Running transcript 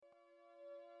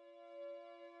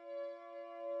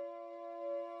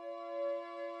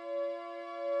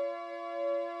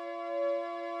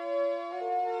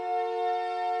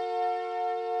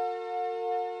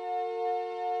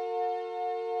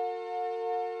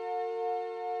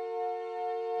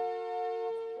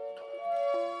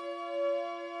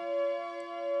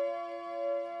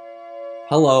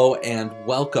Hello and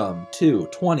welcome to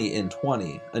 20 in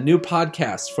 20, a new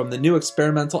podcast from the New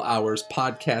Experimental Hours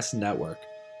Podcast Network.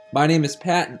 My name is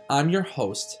Pat and I'm your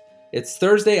host. It's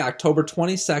Thursday, October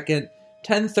 22nd,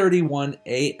 10:31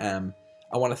 a.m.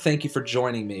 I want to thank you for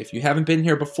joining me. If you haven't been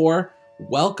here before,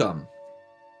 welcome.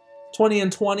 20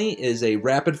 in 20 is a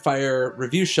rapid-fire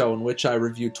review show in which I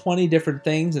review 20 different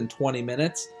things in 20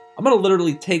 minutes. I'm going to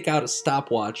literally take out a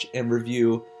stopwatch and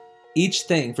review each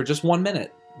thing for just 1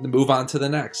 minute. Move on to the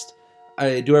next.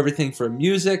 I do everything from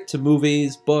music to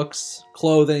movies, books,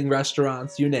 clothing,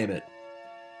 restaurants, you name it.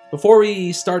 Before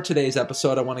we start today's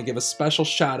episode, I want to give a special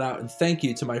shout out and thank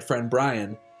you to my friend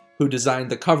Brian, who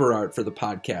designed the cover art for the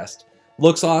podcast.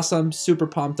 Looks awesome, super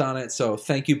pumped on it, so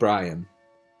thank you, Brian.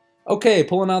 Okay,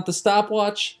 pulling out the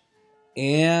stopwatch,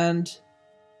 and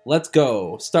let's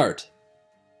go. Start.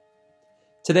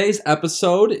 Today's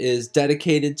episode is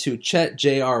dedicated to Chet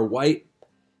J.R. White.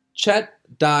 Chet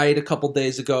died a couple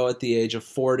days ago at the age of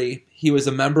 40. He was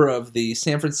a member of the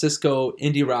San Francisco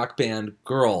indie rock band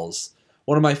Girls,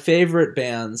 one of my favorite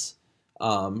bands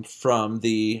from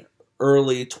the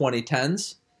early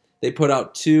 2010s. They put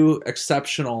out 2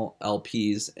 exceptional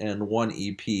LPs and 1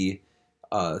 EP.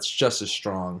 It's just as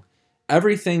strong.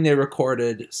 Everything they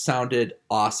recorded sounded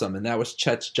awesome, and that was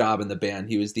Chet's job in the band.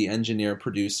 He was the engineer,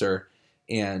 producer,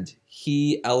 and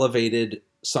he elevated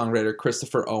songwriter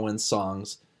Christopher Owens'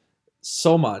 songs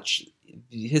so much.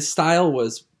 His style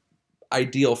was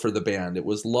ideal for the band. It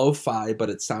was lo-fi, but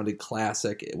it sounded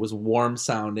classic. It was warm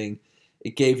sounding.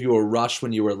 It gave you a rush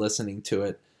when you were listening to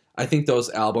it. I think those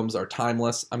albums are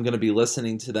timeless. I'm going to be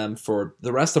listening to them for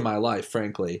the rest of my life,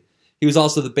 frankly. He was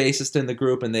also the bassist in the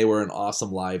group, and they were an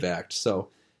awesome live act. So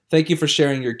thank you for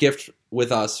sharing your gift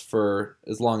with us for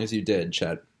as long as you did,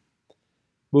 Chet.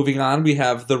 Moving on, we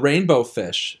have The Rainbow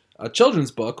Fish, a children's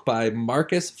book by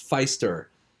Marcus Pfister.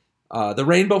 The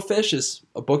Rainbow Fish is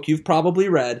a book you've probably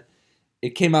read.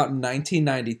 It came out in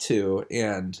 1992,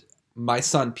 and my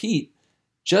son Pete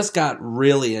just got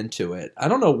really into it. I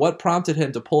don't know what prompted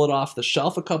him to pull it off the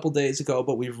shelf a couple days ago,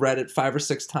 but we've read it 5 or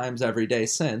 6 times every day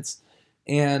since,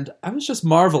 and I was just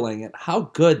marveling at how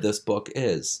good this book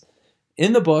is.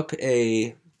 In the book,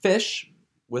 a fish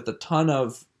with a ton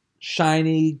of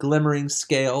shiny, glimmering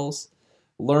scales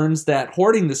learns that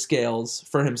hoarding the scales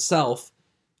for himself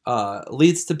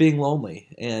leads to being lonely,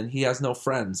 and he has no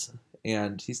friends,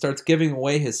 and he starts giving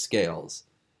away his scales,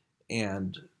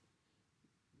 and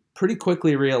pretty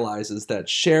quickly realizes that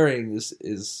sharing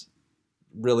is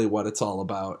really what it's all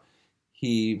about.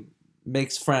 He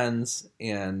makes friends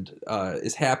and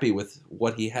is happy with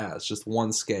what he has, just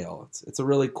one scale. It's a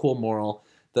really cool moral.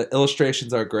 The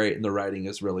illustrations are great, and the writing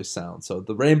is really sound. So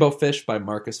The Rainbow Fish by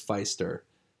Marcus Pfister.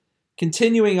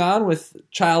 Continuing on with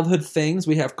childhood things,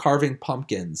 we have carving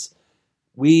pumpkins.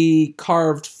 We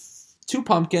carved 2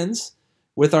 pumpkins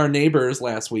with our neighbors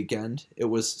last weekend. It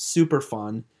was super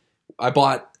fun. I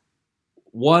bought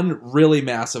 1 really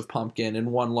massive pumpkin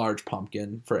and 1 large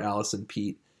pumpkin for Alice and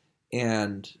Pete.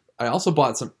 And I also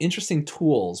bought some interesting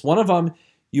tools. One of them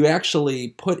you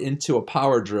actually put into a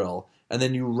power drill, and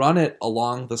then you run it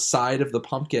along the side of the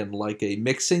pumpkin like a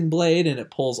mixing blade, and it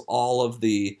pulls all of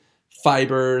the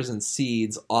fibers and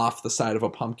seeds off the side of a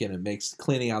pumpkin. It makes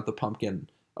cleaning out the pumpkin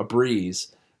a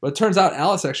breeze. But it turns out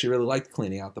Alice actually really liked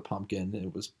cleaning out the pumpkin.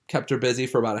 It was kept her busy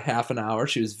for about a half an hour.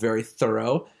 She was very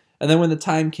thorough. And then when the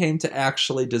time came to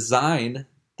actually design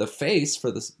the face for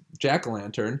this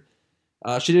jack-o'-lantern,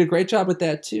 she did a great job with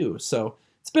that too. So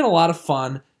it's been a lot of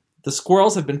fun. The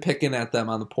squirrels have been picking at them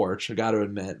on the porch, I got to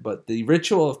admit. But the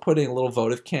ritual of putting a little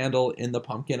votive candle in the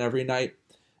pumpkin every night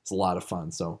is a lot of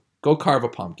fun. So go carve a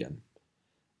pumpkin.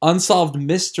 Unsolved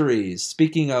Mysteries.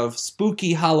 Speaking of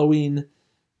spooky Halloween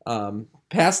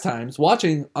pastimes,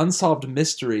 watching Unsolved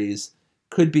Mysteries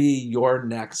could be your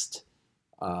next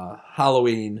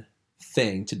Halloween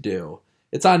thing to do.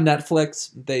 It's on Netflix.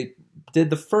 They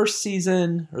did the first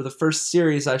season, or the first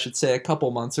series, I should say, a couple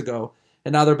months ago,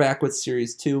 and now they're back with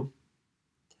series 2.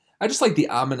 I just like the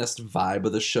ominous vibe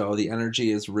of the show. The energy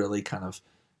is really kind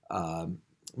of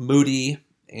moody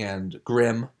and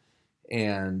grim.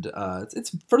 And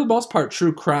it's for the most part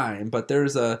true crime, but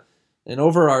there's an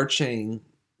overarching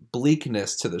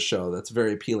bleakness to the show that's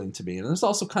very appealing to me. And there's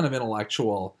also kind of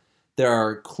intellectual. There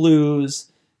are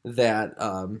clues that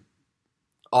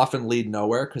often lead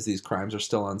nowhere because these crimes are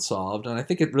still unsolved. And I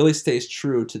think it really stays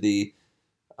true to the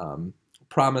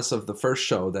promise of the first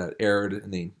show that aired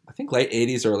in the, I think, late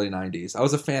 80s, early 90s. I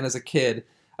was a fan as a kid.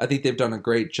 I think they've done a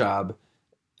great job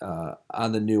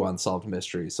on the new Unsolved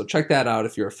Mysteries. So check that out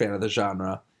if you're a fan of the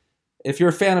genre. If you're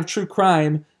a fan of true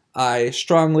crime, I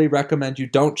strongly recommend you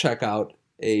don't check out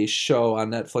a show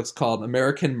on Netflix called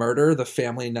American Murder: The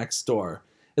Family Next Door.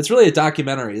 It's really a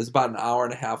documentary. It's about an hour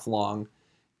and a half long,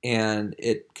 and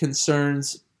it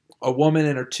concerns a woman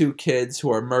and her two kids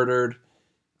who are murdered.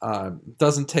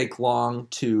 Doesn't take long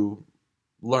to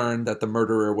learn that the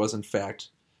murderer was in fact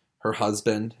her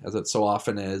husband, as it so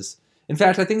often is. In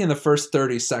fact, I think in the first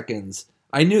 30 seconds,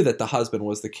 I knew that the husband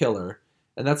was the killer.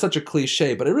 And that's such a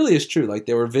cliche, but it really is true. Like,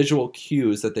 there were visual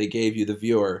cues that they gave you, the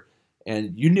viewer,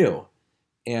 and you knew.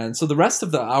 And so the rest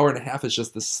of the hour and a half is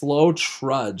just the slow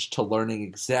trudge to learning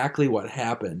exactly what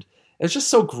happened. It's just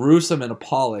so gruesome and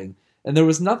appalling. And there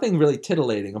was nothing really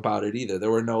titillating about it either.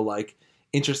 There were no, like,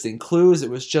 interesting clues.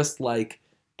 It was just, like,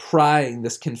 prying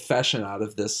this confession out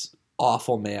of this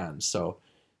awful man. So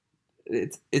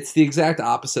it's the exact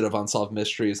opposite of Unsolved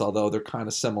Mysteries, although they're kind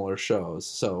of similar shows.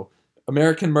 So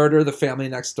American Murder: The Family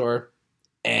Next Door,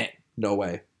 no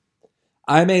way.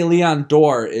 Aimé Leon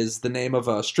Dore is the name of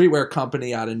a streetwear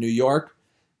company out in New York.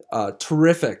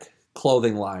 Terrific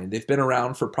clothing line. They've been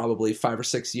around for probably 5 or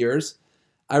 6 years.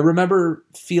 I remember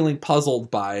feeling puzzled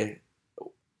by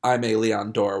Aimé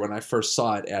Leon Dore when I first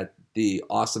saw it at the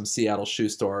awesome Seattle shoe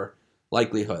store,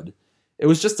 Likelihood. It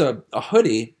was just a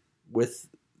hoodie with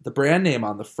the brand name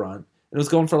on the front, and it was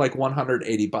going for like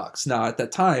 $180. Now, at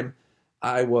that time,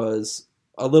 I was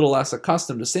a little less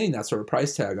accustomed to seeing that sort of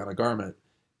price tag on a garment.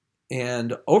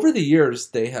 And over the years,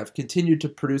 they have continued to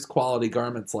produce quality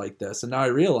garments like this. And now I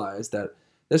realize that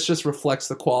this just reflects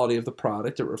the quality of the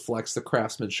product. It reflects the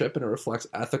craftsmanship, and it reflects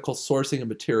ethical sourcing of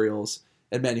materials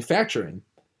and manufacturing.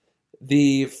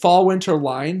 The fall-winter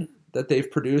line that they've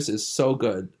produced is so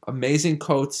good. Amazing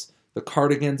coats. The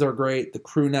cardigans are great. The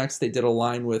crew necks, they did a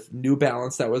line with New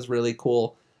Balance that was really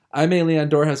cool. Aimé Leon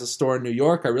Dore has a store in New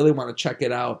York. I really want to check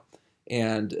it out,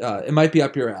 and it might be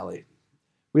up your alley.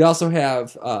 We also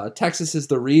have Texas Is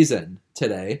the Reason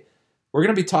today. We're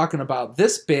going to be talking about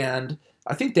this band.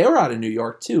 I think they were out in New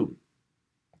York too.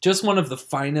 Just one of the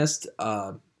finest,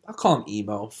 I'll call them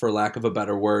emo for lack of a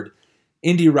better word,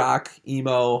 indie rock,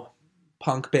 emo,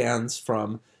 punk bands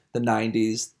from the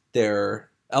 90s. Their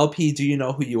LP, Do You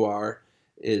Know Who You Are,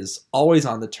 is always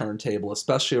on the turntable,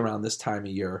 especially around this time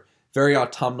of year. Very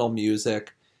autumnal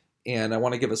music. And I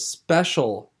want to give a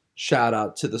special shout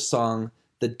out to the song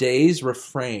The Day's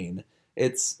Refrain.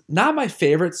 It's not my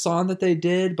favorite song that they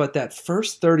did, but that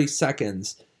first 30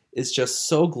 seconds is just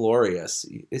so glorious.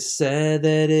 It said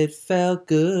that it felt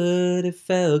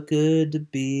good to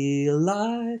be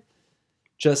alive.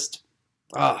 Just,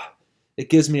 it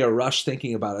gives me a rush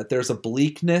thinking about it. There's a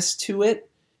bleakness to it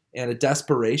and a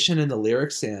desperation in the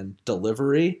lyrics and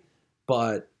delivery,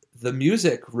 but the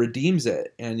music redeems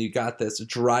it, and you got this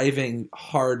driving,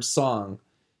 hard song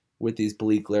with these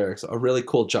bleak lyrics. A really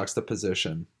cool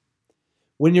juxtaposition.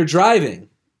 When you're driving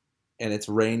and it's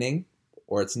raining,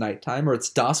 or it's nighttime, or it's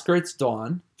dusk, or it's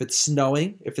dawn, if it's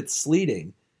snowing, if it's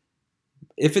sleeting,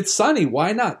 if it's sunny,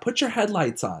 why not? Put your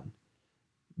headlights on.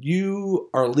 You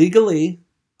are legally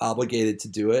obligated to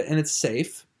do it, and it's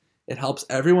safe. It helps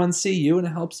everyone see you, and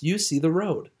it helps you see the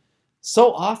road.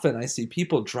 So often I see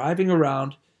people driving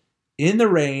around in the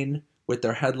rain with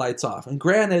their headlights off. And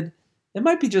granted, it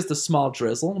might be just a small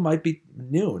drizzle. It might be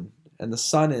noon, and the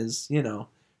sun is,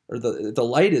 or the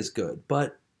light is good.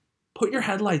 But put your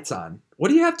headlights on. What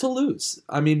do you have to lose?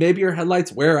 I mean, maybe your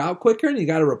headlights wear out quicker and you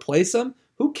got to replace them.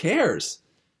 Who cares?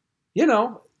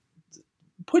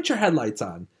 Put your headlights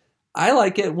on. I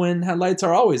like it when headlights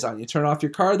are always on. You turn off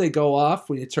your car, they go off.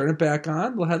 When you turn it back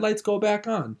on, the headlights go back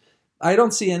on. I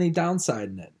don't see any downside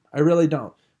in it. I really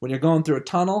don't. When you're going through a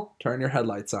tunnel, turn your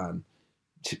headlights on.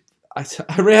 I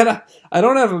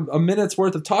don't have a minute's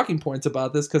worth of talking points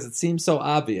about this because it seems so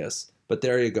obvious, but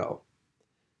there you go.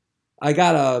 I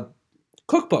got a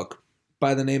cookbook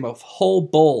by the name of Whole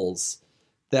Bowls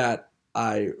that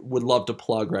I would love to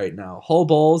plug right now. Whole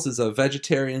Bowls is a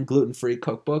vegetarian, gluten-free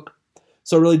cookbook.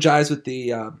 So it really jives with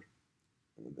the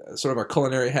sort of our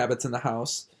culinary habits in the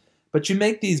house. But you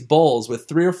make these bowls with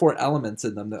 3 or 4 elements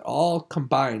in them that all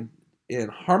combine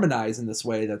and harmonize in this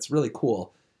way that's really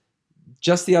cool.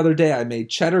 Just the other day I made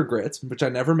cheddar grits, which I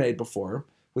never made before,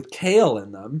 with kale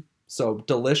in them. So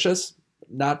delicious,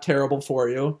 not terrible for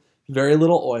you, very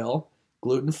little oil,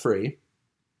 gluten-free.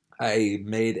 I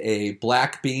made a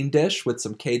black bean dish with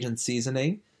some Cajun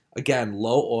seasoning. Again,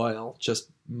 low oil, just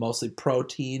mostly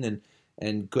protein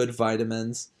and good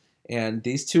vitamins. And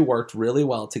these two worked really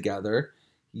well together.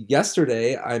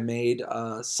 Yesterday, I made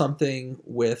something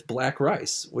with black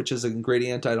rice, which is an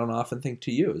ingredient I don't often think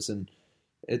to use. And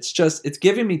it's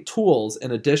giving me tools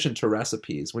in addition to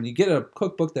recipes. When you get a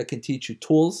cookbook that can teach you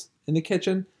tools in the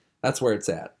kitchen, that's where it's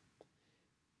at.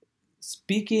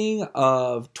 Speaking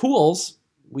of tools,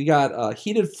 we got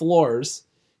heated floors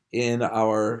in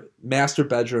our master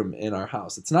bedroom in our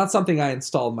house. It's not something I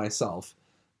installed myself,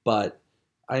 but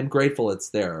I'm grateful it's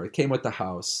there. It came with the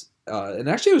house. And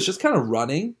actually, it was just kind of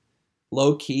running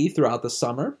low key throughout the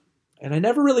summer. And I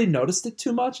never really noticed it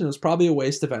too much. And it was probably a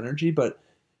waste of energy. But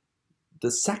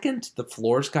the second the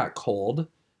floors got cold,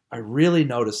 I really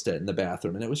noticed it in the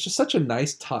bathroom. And it was just such a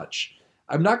nice touch.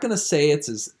 I'm not going to say it's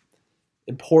as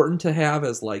important to have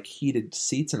as like heated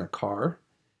seats in a car.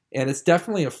 And it's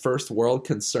definitely a first world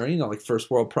concern, like first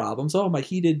world problems. Oh, my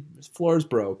heated floors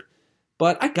broke.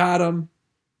 But I got them.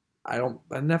 I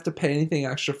didn't have to pay anything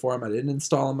extra for them. I didn't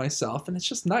install them myself. And it's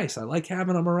just nice. I like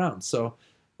having them around. So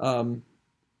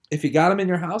if you got them in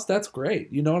your house, that's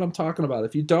great. You know what I'm talking about.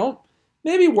 If you don't,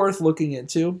 maybe worth looking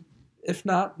into. If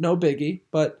not, no biggie.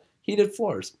 But heated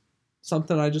floors,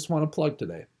 something I just want to plug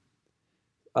today.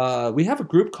 We have a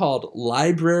group called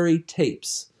Library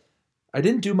Tapes. I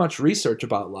didn't do much research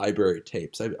about Library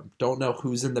Tapes. I don't know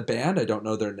who's in the band. I don't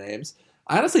know their names.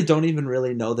 I honestly don't even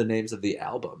really know the names of the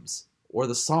albums or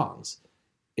the songs.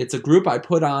 It's a group I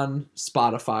put on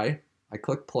Spotify. I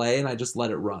click play and I just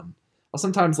let it run. I'll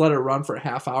sometimes let it run for a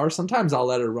half hour. Sometimes I'll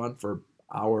let it run for an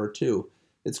hour or two.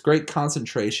 It's great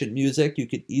concentration music. You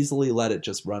could easily let it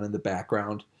just run in the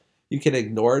background. You can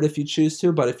ignore it if you choose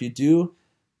to, but if you do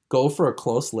go for a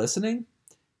close listening,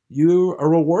 you are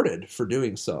rewarded for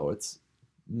doing so. It's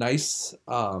nice,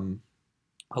 a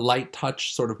light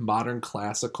touch, sort of modern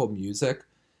classical music,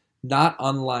 not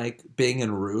unlike Bing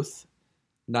and Ruth,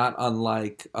 not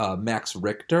unlike Max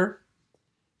Richter.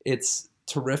 It's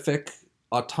terrific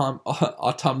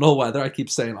autumnal weather. I keep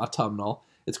saying autumnal.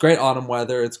 It's great autumn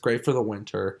weather. It's great for the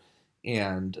winter.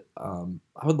 And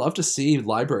I would love to see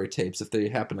Library Tapes if they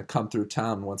happen to come through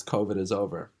town once COVID is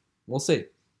over. We'll see.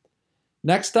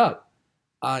 Next up,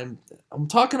 I'm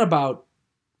talking about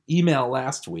email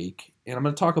last week, and I'm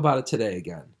going to talk about it today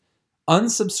again.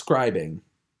 Unsubscribing.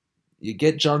 You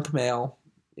get junk mail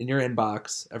in your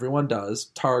inbox. Everyone does.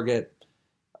 Target.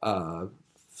 I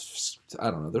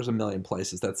don't know. There's a million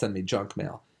places that send me junk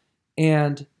mail.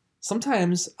 And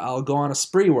sometimes I'll go on a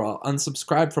spree where I'll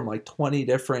unsubscribe from like 20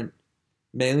 different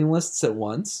mailing lists at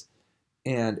once.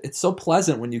 And it's so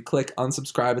pleasant when you click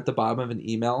unsubscribe at the bottom of an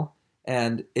email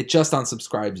and it just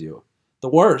unsubscribes you. The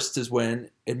worst is when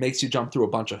it makes you jump through a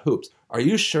bunch of hoops. Are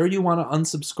you sure you want to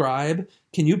unsubscribe?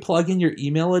 Can you plug in your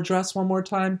email address one more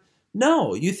time?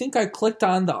 No, you think I clicked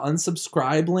on the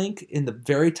unsubscribe link in the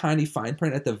very tiny fine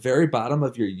print at the very bottom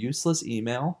of your useless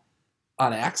email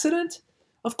on accident?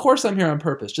 Of course I'm here on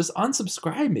purpose. Just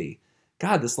unsubscribe me.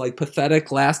 God, this like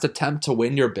pathetic last attempt to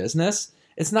win your business,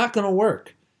 it's not going to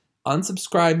work.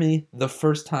 Unsubscribe me the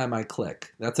first time I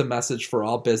click. That's a message for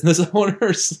all business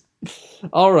owners.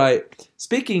 All right.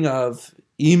 Speaking of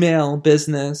email,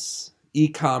 business,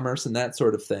 e-commerce, and that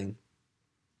sort of thing,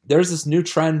 there's this new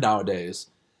trend nowadays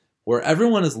where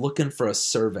everyone is looking for a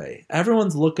survey.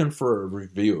 Everyone's looking for a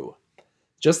review.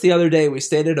 Just the other day, we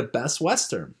stayed at a Best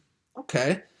Western.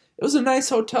 Okay. It was a nice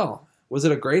hotel. Was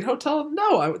it a great hotel?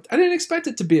 No, I didn't expect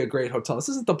it to be a great hotel. This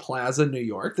isn't the Plaza, New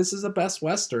York. This is a Best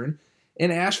Western in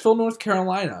Asheville, North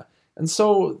Carolina. And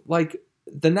so, like,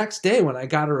 the next day when I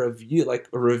got a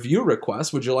review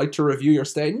request, would you like to review your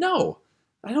stay? No,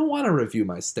 I don't want to review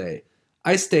my stay.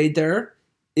 I stayed there.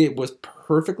 It was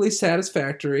perfectly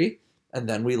satisfactory. And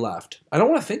then we left. I don't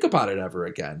want to think about it ever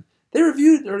again. They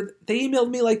emailed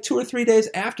me like 2 or 3 days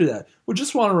after that. We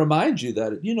just want to remind you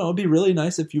that, it'd be really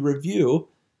nice if you review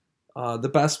the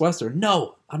Best Western.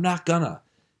 No, I'm not gonna.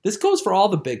 This goes for all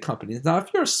the big companies. Now, if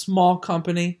you're a small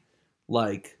company,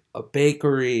 like a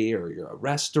bakery or you're a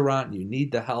restaurant and you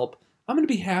need the help, I'm going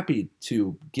to be happy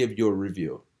to give you a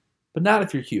review. But not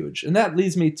if you're huge. And that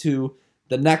leads me to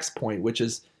the next point, which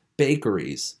is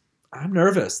bakeries. I'm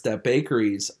nervous that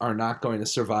bakeries are not going to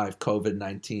survive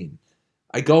COVID-19.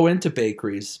 I go into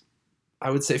bakeries,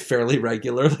 I would say fairly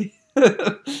regularly,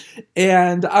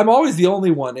 and I'm always the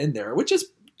only one in there, which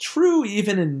is true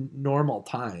even in normal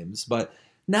times. But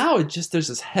now there's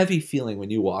this heavy feeling when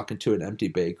you walk into an empty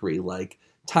bakery, like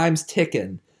time's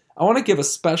ticking. I want to give a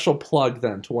special plug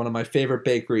then to one of my favorite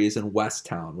bakeries in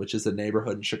Westtown, which is a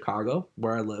neighborhood in Chicago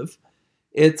where I live.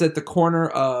 It's at the corner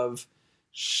of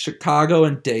Chicago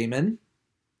and Damon.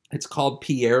 It's called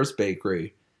Pierre's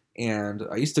Bakery. And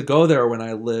I used to go there when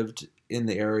I lived in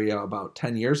the area about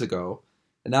 10 years ago.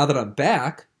 And now that I'm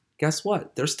back, guess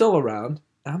what? They're still around.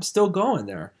 And I'm still going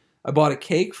there. I bought a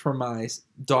cake for my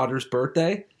daughter's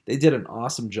birthday. They did an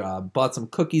awesome job. Bought some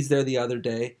cookies there the other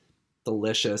day.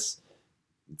 Delicious.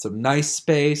 It's a nice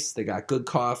space. They got good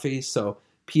coffee. So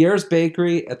Pierre's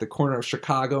Bakery at the corner of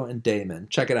Chicago and Damon.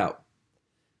 Check it out.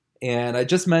 And I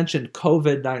just mentioned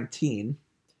COVID-19.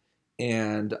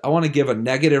 and I want to give a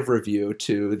negative review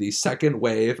to the second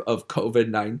wave of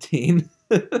COVID-19.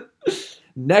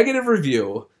 Negative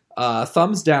review.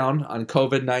 Thumbs down on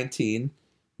COVID-19.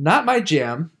 Not my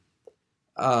jam.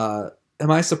 Am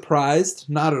I surprised?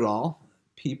 Not at all.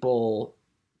 People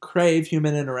crave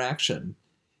human interaction.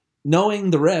 Knowing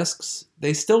the risks,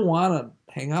 they still want to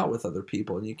hang out with other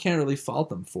people, and you can't really fault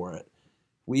them for it.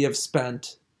 We have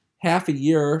spent half a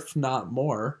year, if not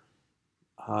more,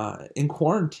 in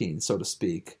quarantine, so to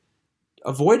speak,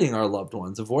 avoiding our loved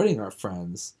ones, avoiding our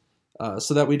friends,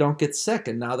 so that we don't get sick.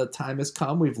 And now that time has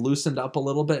come, we've loosened up a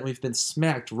little bit, and we've been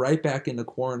smacked right back into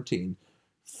quarantine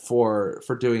for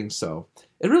doing so.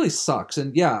 It really sucks.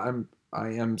 And yeah, I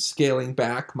am scaling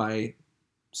back my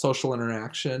social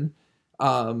interaction.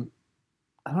 I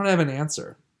don't have an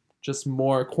answer. Just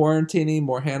more quarantining,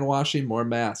 more hand washing, more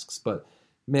masks. But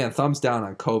man, thumbs down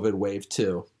on COVID Wave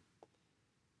 2.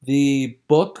 The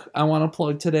book I want to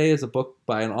plug today is a book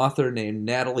by an author named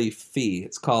Natalie Fee.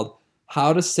 It's called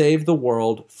How to Save the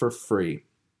World for Free.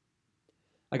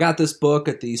 I got this book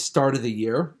at the start of the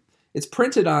year. It's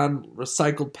printed on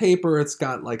recycled paper. It's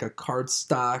got like a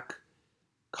cardstock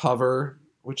cover,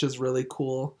 which is really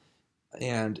cool.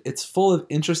 And it's full of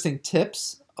interesting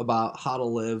tips about how to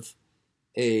live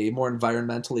a more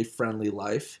environmentally friendly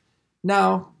life.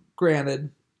 Now,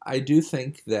 granted, I do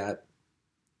think that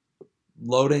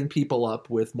loading people up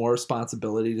with more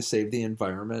responsibility to save the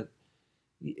environment,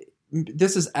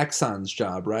 this is Exxon's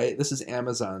job, right? This is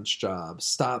Amazon's job.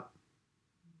 Stop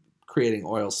creating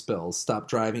oil spills. Stop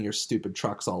driving your stupid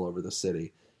trucks all over the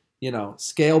city.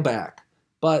 Scale back.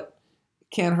 But it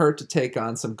can't hurt to take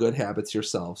on some good habits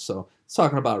yourself. So it's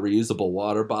talking about reusable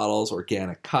water bottles,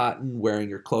 organic cotton, wearing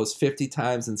your clothes 50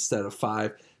 times instead of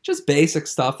 5. Just basic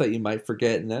stuff that you might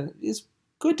forget, and that is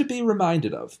good to be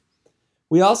reminded of.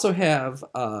 We also have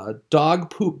dog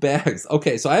poop bags.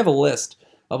 Okay, so I have a list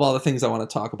of all the things I want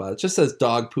to talk about. It just says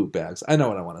dog poop bags. I know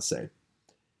what I want to say.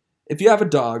 If you have a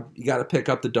dog, you got to pick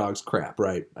up the dog's crap,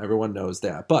 right? Everyone knows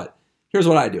that. But here's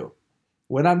what I do.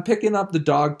 When I'm picking up the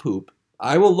dog poop,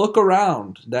 I will look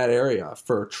around that area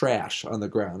for trash on the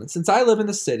ground. And since I live in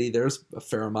the city, there's a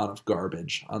fair amount of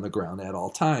garbage on the ground at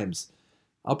all times.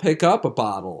 I'll pick up a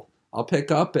bottle. I'll pick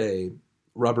up a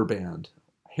rubber band,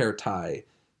 hair tie,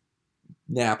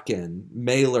 napkin,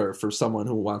 mailer for someone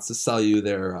who wants to sell you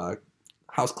their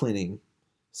house cleaning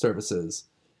services.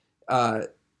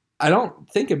 I don't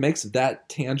think it makes that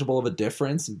tangible of a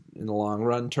difference in the long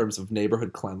run in terms of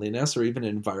neighborhood cleanliness or even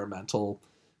environmentalism,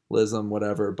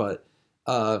 whatever, but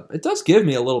it does give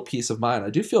me a little peace of mind. I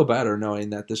do feel better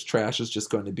knowing that this trash is just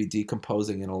going to be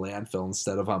decomposing in a landfill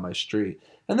instead of on my street.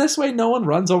 And this way no one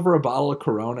runs over a bottle of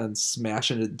Corona and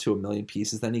smashing it into a million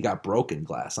pieces. Then you got broken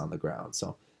glass on the ground.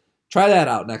 So try that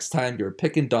out next time you're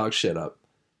picking dog shit up.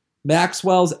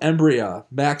 Maxwell's Embria.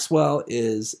 Maxwell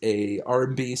is a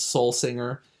R&B soul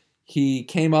singer. He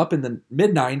came up in the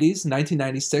mid-90s,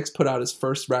 1996, put out his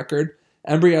first record.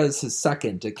 Embria is his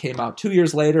second. It came out 2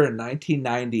 years later in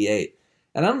 1998.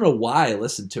 And I don't know why I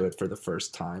listened to it for the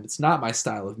first time. It's not my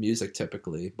style of music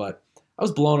typically, but I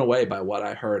was blown away by what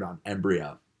I heard on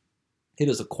Embria. It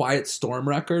is a quiet storm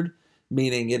record,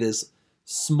 meaning it is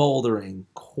smoldering,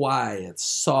 quiet,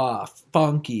 soft,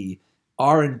 funky,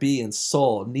 R&B and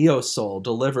soul, neo-soul,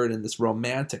 delivered in this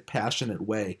romantic, passionate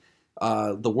way.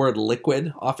 The word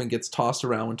liquid often gets tossed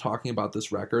around when talking about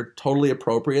this record. Totally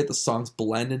appropriate. The songs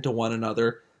blend into one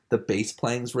another. The bass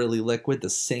playing is really liquid. The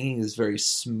singing is very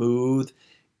smooth.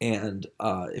 And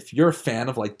if you're a fan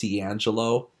of like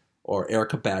D'Angelo or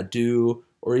Erykah Badu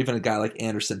or even a guy like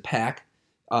Anderson .Paak,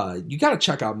 you got to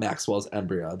check out Maxwell's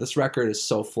Embria. This record is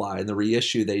so fly, and the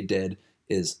reissue they did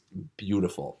is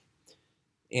beautiful.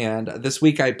 And this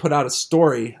week I put out a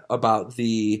story about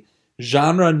the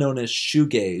genre known as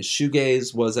shoegaze.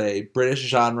 Shoegaze was a British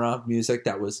genre of music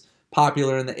that was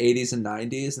popular in the 80s and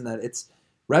 90s, and that its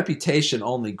reputation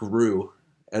only grew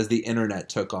as the internet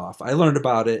took off. I learned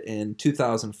about it in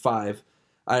 2005.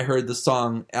 I heard the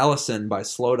song Allison by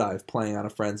Slowdive playing on a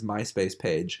friend's MySpace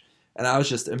page, and I was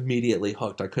just immediately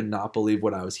hooked. I could not believe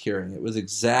what I was hearing. It was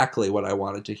exactly what I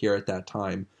wanted to hear at that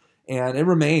time, and it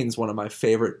remains one of my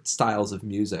favorite styles of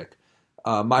music.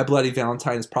 My Bloody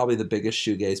Valentine is probably the biggest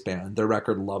shoegaze band. Their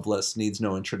record Loveless needs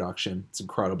no introduction. It's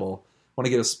incredible. I want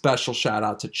to give a special shout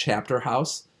out to Chapter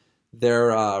House.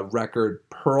 Their record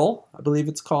Pearl, I believe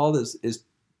it's called, is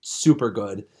super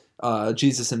good.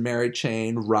 Jesus and Mary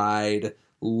Chain, Ride,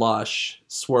 Lush,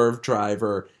 Swerve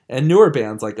Driver, and newer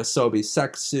bands like Asobi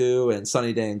Sexu and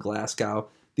Sunny Day in Glasgow.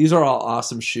 These are all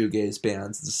awesome shoegaze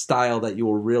bands. It's a style that you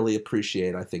will really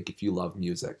appreciate, I think, if you love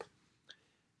music.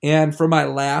 And for my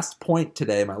last point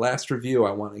today, my last review,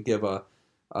 I want to give a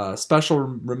Special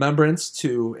remembrance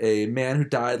to a man who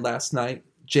died last night,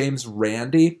 James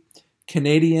Randi,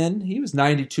 Canadian. He was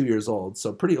 92 years old,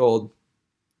 so pretty old.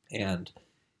 And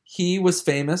he was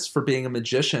famous for being a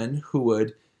magician who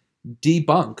would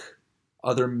debunk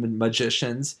other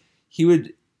magicians. He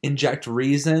would inject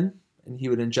reason, and he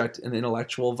would inject an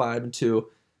intellectual vibe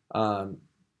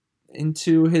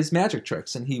into his magic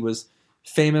tricks. And he was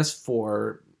famous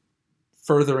for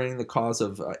furthering the cause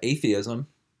of atheism,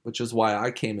 which is why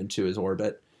I came into his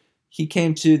orbit. He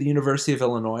came to the University of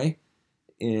Illinois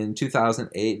in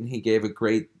 2008, and he gave a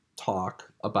great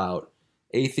talk about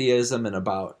atheism and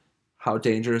about how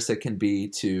dangerous it can be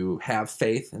to have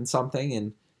faith in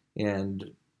something.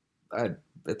 And at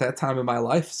that time in my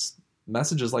life,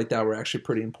 messages like that were actually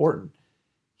pretty important.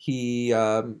 He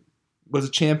was a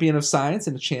champion of science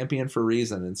and a champion for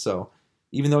reason. And so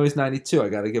even though he's 92, I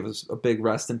got to give a big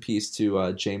rest in peace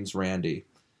to James Randi,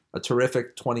 a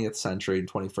terrific 20th century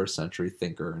and 21st century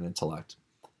thinker and intellect.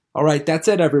 All right, that's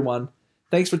it, everyone.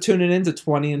 Thanks for tuning in to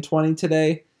 20 in 20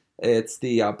 today. It's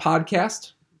the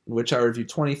podcast in which I review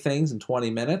 20 things in 20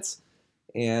 minutes,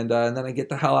 and then I get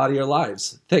the hell out of your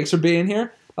lives. Thanks for being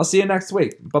here. I'll see you next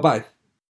week. Bye-bye.